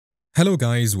Hello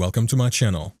guys, welcome to my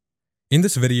channel. In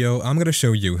this video, I'm going to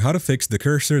show you how to fix the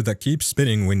cursor that keeps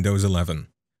spinning Windows 11.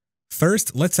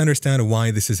 First, let's understand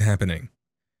why this is happening.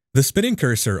 The spinning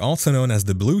cursor, also known as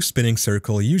the blue spinning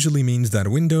circle, usually means that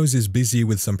Windows is busy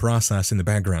with some process in the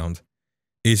background.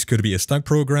 It could be a stuck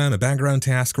program, a background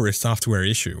task, or a software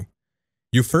issue.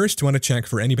 You first want to check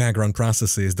for any background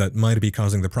processes that might be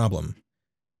causing the problem.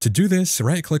 To do this,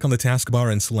 right-click on the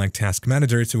taskbar and select Task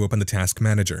Manager to open the Task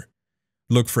Manager.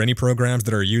 Look for any programs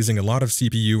that are using a lot of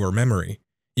CPU or memory.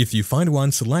 If you find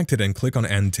one, select it and click on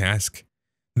End Task.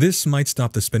 This might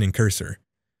stop the spinning cursor.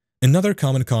 Another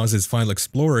common cause is File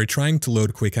Explorer trying to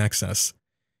load quick access.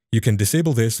 You can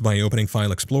disable this by opening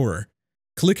File Explorer.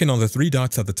 Clicking on the three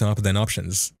dots at the top, then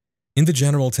Options. In the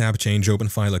General tab, change Open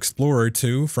File Explorer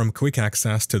to from Quick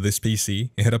Access to this PC,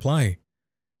 hit Apply.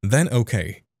 Then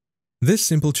OK. This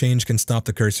simple change can stop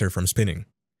the cursor from spinning.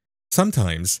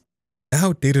 Sometimes,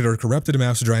 outdated or corrupted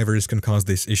mouse drivers can cause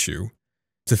this issue.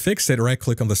 To fix it,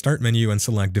 right-click on the Start menu and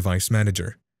select Device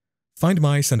Manager. Find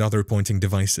mice and other pointing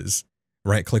devices.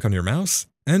 Right-click on your mouse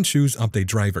and choose Update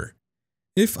Driver.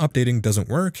 If updating doesn't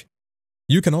work,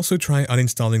 you can also try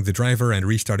uninstalling the driver and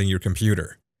restarting your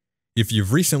computer. If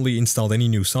you've recently installed any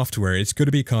new software, it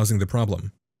could be causing the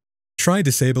problem. Try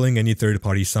disabling any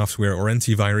third-party software or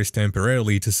antivirus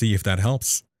temporarily to see if that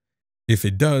helps. If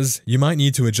it does, you might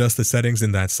need to adjust the settings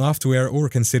in that software or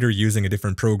consider using a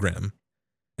different program.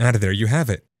 And there you have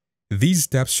it. These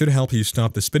steps should help you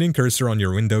stop the spinning cursor on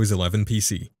your Windows 11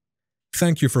 PC.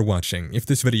 Thank you for watching. If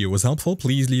this video was helpful,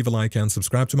 please leave a like and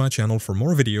subscribe to my channel for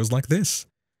more videos like this.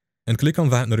 And click on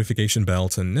that notification bell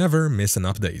to never miss an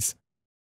update.